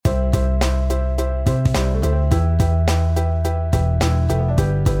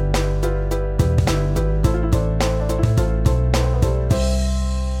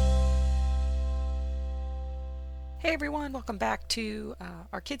welcome back to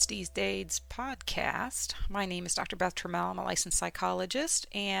our Kids These Days podcast. My name is Dr. Beth Trammell. I'm a licensed psychologist,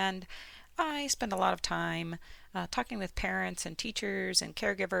 and I spend a lot of time talking with parents and teachers and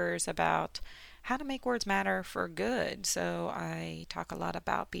caregivers about how to make words matter for good. So I talk a lot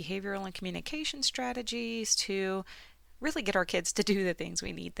about behavioral and communication strategies to really get our kids to do the things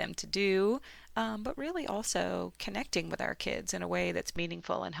we need them to do, but really also connecting with our kids in a way that's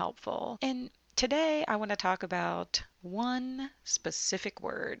meaningful and helpful. And today I want to talk about one specific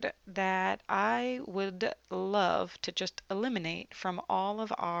word that I would love to just eliminate from all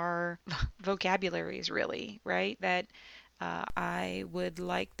of our vocabularies, really, right? That I would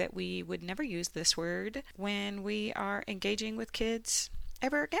like that we would never use this word when we are engaging with kids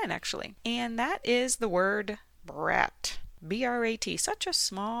ever again, actually. And that is the word brat. B-R-A-T. Such a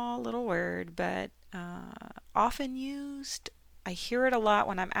small little word, but often used. I hear it a lot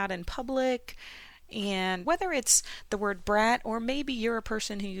when I'm out in public, and whether it's the word brat or maybe you're a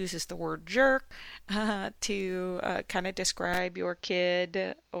person who uses the word jerk to kind of describe your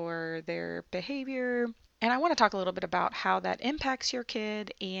kid or their behavior. And I want to talk a little bit about how that impacts your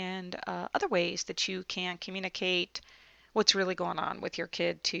kid and other ways that you can communicate what's really going on with your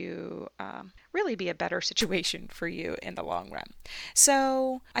kid to really be a better situation for you in the long run.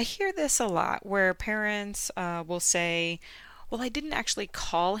 So I hear this a lot where parents will say, well, I didn't actually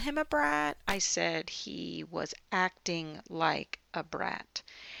call him a brat. I said he was acting like a brat.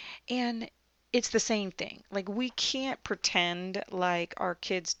 And it's the same thing. Like, we can't pretend like our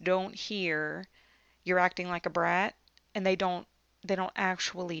kids don't hear you're acting like a brat and they don't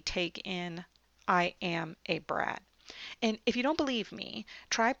actually take in I am a brat. And if you don't believe me,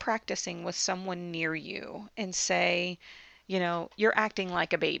 try practicing with someone near you and say, you're acting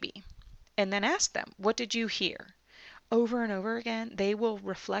like a baby. And then ask them, what did you hear? Over and over again, they will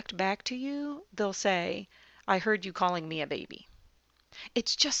reflect back to you. They'll say, I heard you calling me a baby.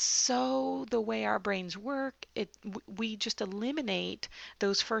 It's just so the way our brains work. We just eliminate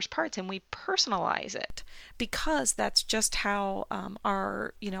those first parts and we personalize it because that's just how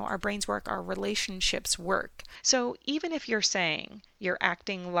our brains work, our relationships work. So even if you're saying you're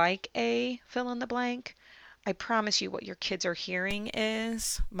acting like a fill in the blank, I promise you what your kids are hearing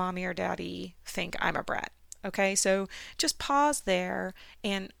is mommy or daddy think I'm a brat. Okay, so just pause there,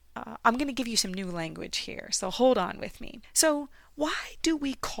 and I'm going to give you some new language here, so hold on with me. So why do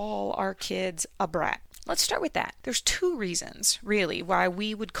we call our kids a brat? Let's start with that. There's two reasons, really, why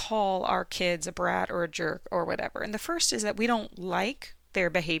we would call our kids a brat or a jerk or whatever. And the first is that we don't like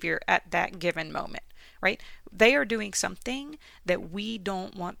their behavior at that given moment, right? They are doing something that we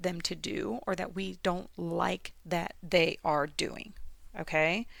don't want them to do or that we don't like that they are doing,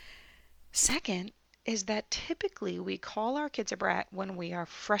 okay? Second is that typically we call our kids a brat when we are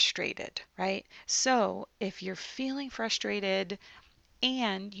frustrated, right? So if you're feeling frustrated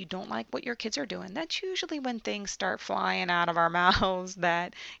and you don't like what your kids are doing, that's usually when things start flying out of our mouths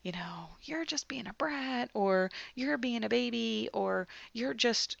that, you're just being a brat, or you're being a baby, or you're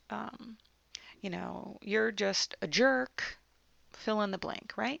just, you're just a jerk, fill in the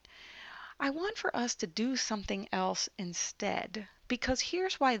blank, right? I want for us to do something else instead, because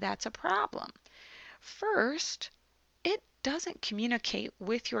here's why that's a problem. First, it doesn't communicate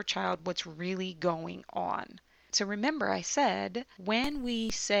with your child what's really going on. So remember, I said when we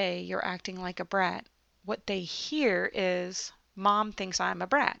say you're acting like a brat, what they hear is mom thinks I'm a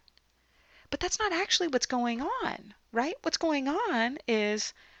brat. But that's not actually what's going on, right? What's going on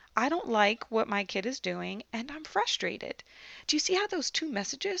is I don't like what my kid is doing and I'm frustrated. Do you see how those two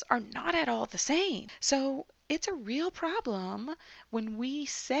messages are not at all the same? So it's a real problem when we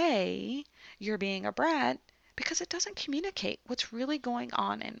say you're being a brat because it doesn't communicate what's really going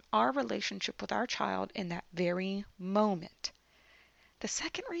on in our relationship with our child in that very moment. The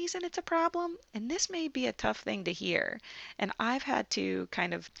second reason it's a problem, and this may be a tough thing to hear, and I've had to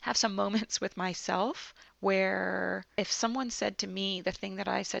kind of have some moments with myself where if someone said to me the thing that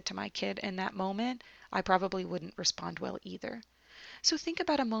I said to my kid in that moment, I probably wouldn't respond well either. So think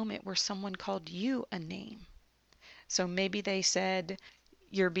about a moment where someone called you a name. So maybe they said,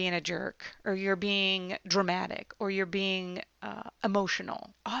 you're being a jerk, or you're being dramatic, or you're being emotional.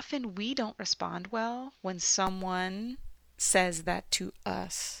 Often we don't respond well when someone says that to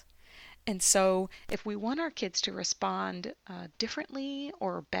us. And so if we want our kids to respond differently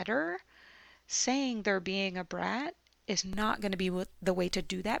or better, saying they're being a brat is not going to be the way to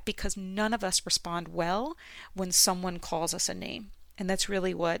do that, because none of us respond well when someone calls us a name. And that's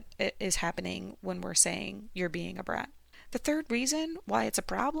really what is happening when we're saying you're being a brat. The third reason why it's a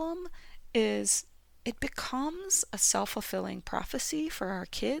problem is it becomes a self-fulfilling prophecy for our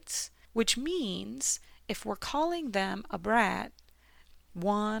kids, which means if we're calling them a brat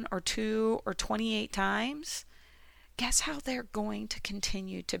 1 or 2 or 28 times, guess how they're going to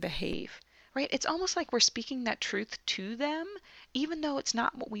continue to behave, right? It's almost like we're speaking that truth to them, even though it's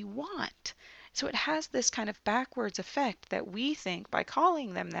not what we want. So it has this kind of backwards effect that we think by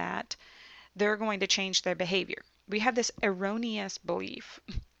calling them that, they're going to change their behavior. We have this erroneous belief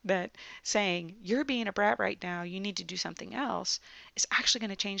that saying, you're being a brat right now, you need to do something else, is actually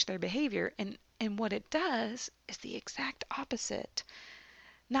going to change their behavior. And what it does is the exact opposite.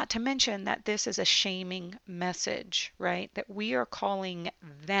 Not to mention that this is a shaming message, right? That we are calling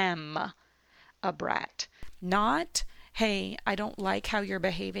them a brat. Not, hey, I don't like how you're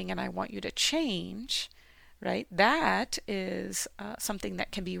behaving and I want you to change, right? That is something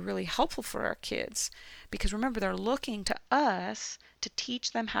that can be really helpful for our kids, because remember, they're looking to us to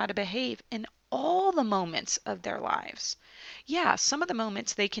teach them how to behave in all the moments of their lives. Yeah, some of the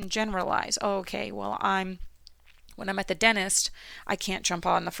moments they can generalize. Oh, okay, well, when I'm at the dentist, I can't jump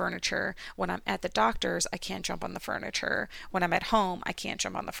on the furniture. When I'm at the doctor's, I can't jump on the furniture. When I'm at home, I can't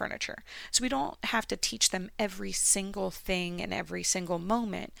jump on the furniture. So we don't have to teach them every single thing in every single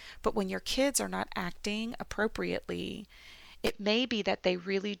moment. But when your kids are not acting appropriately, it may be that they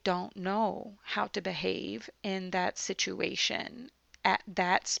really don't know how to behave in that situation at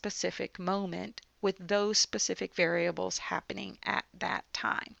that specific moment with those specific variables happening at that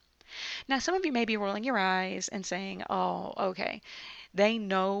time. Now, some of you may be rolling your eyes and saying, oh, okay, they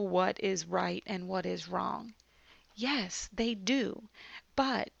know what is right and what is wrong. Yes, they do.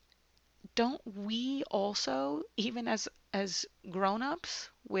 But don't we also, even as grown-ups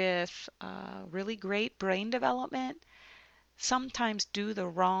with really great brain development, sometimes do the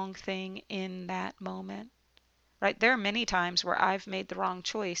wrong thing in that moment? Right? There are many times where I've made the wrong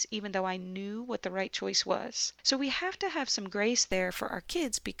choice, even though I knew what the right choice was. So we have to have some grace there for our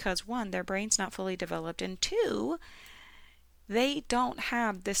kids because, one, their brain's not fully developed, and two, they don't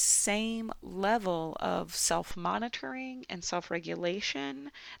have the same level of self-monitoring and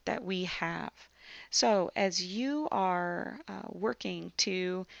self-regulation that we have. So as you are working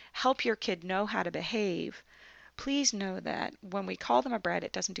to help your kid know how to behave, please know that when we call them a brat,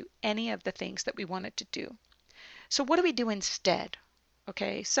 it doesn't do any of the things that we want it to do. So what do we do instead?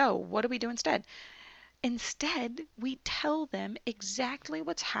 Okay, so what do we do instead? Instead, we tell them exactly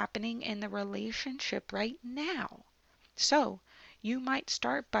what's happening in the relationship right now. So you might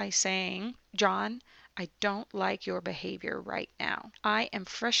start by saying, John, I don't like your behavior right now. I am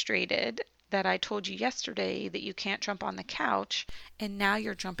frustrated that I told you yesterday that you can't jump on the couch, and now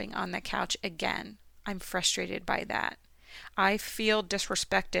you're jumping on the couch again. I'm frustrated by that. I feel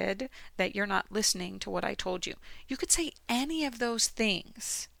disrespected that you're not listening to what I told you. You could say any of those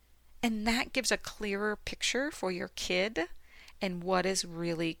things, and that gives a clearer picture for your kid and what is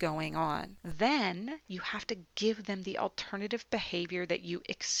really going on. Then you have to give them the alternative behavior that you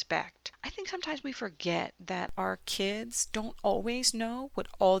expect. I think sometimes we forget that our kids don't always know what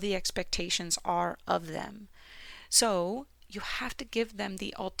all the expectations are of them. So you have to give them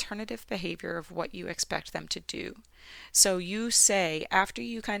the alternative behavior of what you expect them to do. So you say, after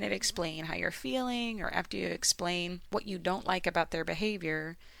you kind of explain how you're feeling or after you explain what you don't like about their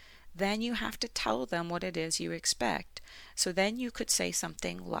behavior, then you have to tell them what it is you expect. So then you could say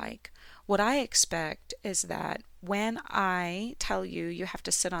something like, what I expect is that when I tell you you have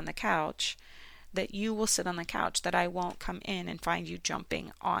to sit on the couch, that you will sit on the couch, that I won't come in and find you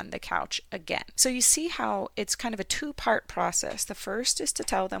jumping on the couch again. So you see how it's kind of a two-part process. The first is to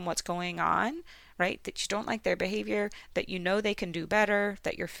tell them what's going on, right? That you don't like their behavior, that you know they can do better,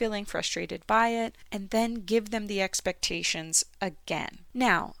 that you're feeling frustrated by it, and then give them the expectations again.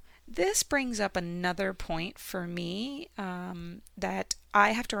 Now, this brings up another point for me that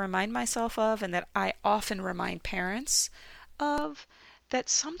I have to remind myself of, and that I often remind parents of, that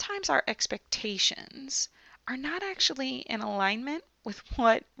sometimes our expectations are not actually in alignment with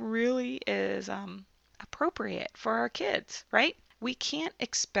what really is appropriate for our kids, right? We can't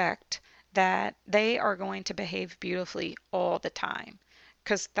expect that they are going to behave beautifully all the time,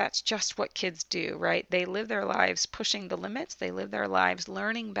 because that's just what kids do, right? They live their lives pushing the limits. They live their lives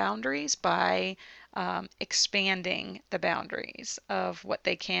learning boundaries by expanding the boundaries of what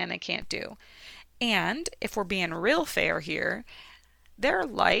they can and can't do. And if we're being real fair here, their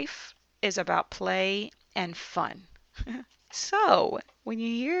life is about play and fun. So, when you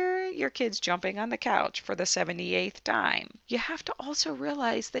hear your kids jumping on the couch for the 78th time, you have to also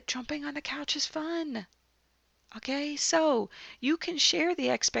realize that jumping on the couch is fun. Okay, so you can share the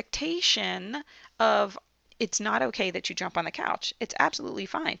expectation of, it's not okay that you jump on the couch. It's absolutely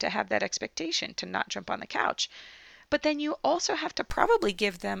fine to have that expectation to not jump on the couch. But then you also have to probably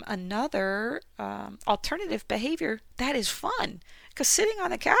give them another alternative behavior that is fun. Because sitting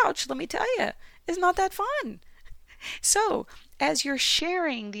on the couch, let me tell you, is not that fun. So, as you're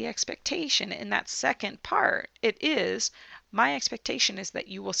sharing the expectation in that second part, it is my expectation is that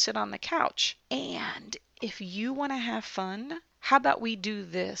you will sit on the couch. And if you want to have fun, how about we do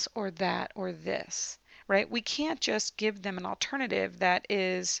this or that or this, right? We can't just give them an alternative that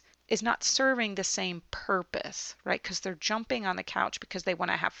is not serving the same purpose, right? Because they're jumping on the couch because they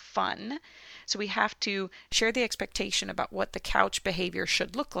want to have fun. So we have to share the expectation about what the couch behavior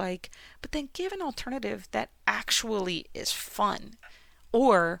should look like, but then give an alternative that actually is fun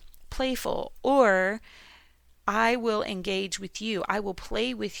or playful, or I will engage with you. I will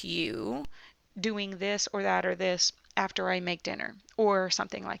play with you doing this or that or this after I make dinner or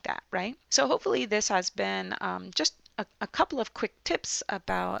something like that, right? So hopefully this has been just a couple of quick tips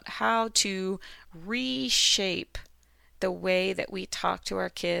about how to reshape the way that we talk to our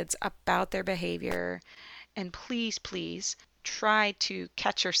kids about their behavior. And please, please try to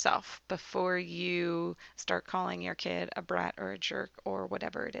catch yourself before you start calling your kid a brat or a jerk or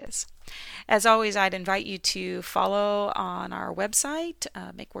whatever it is. As always, I'd invite you to follow on our website,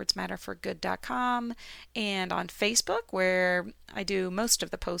 makewordsmatterforgood.com, and on Facebook, where I do most of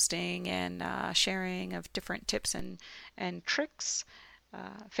the posting and sharing of different tips and tricks.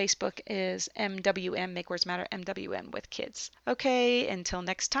 Facebook is MWM, Make Words Matter, MWM with kids. Okay, until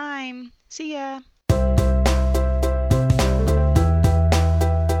next time, see ya.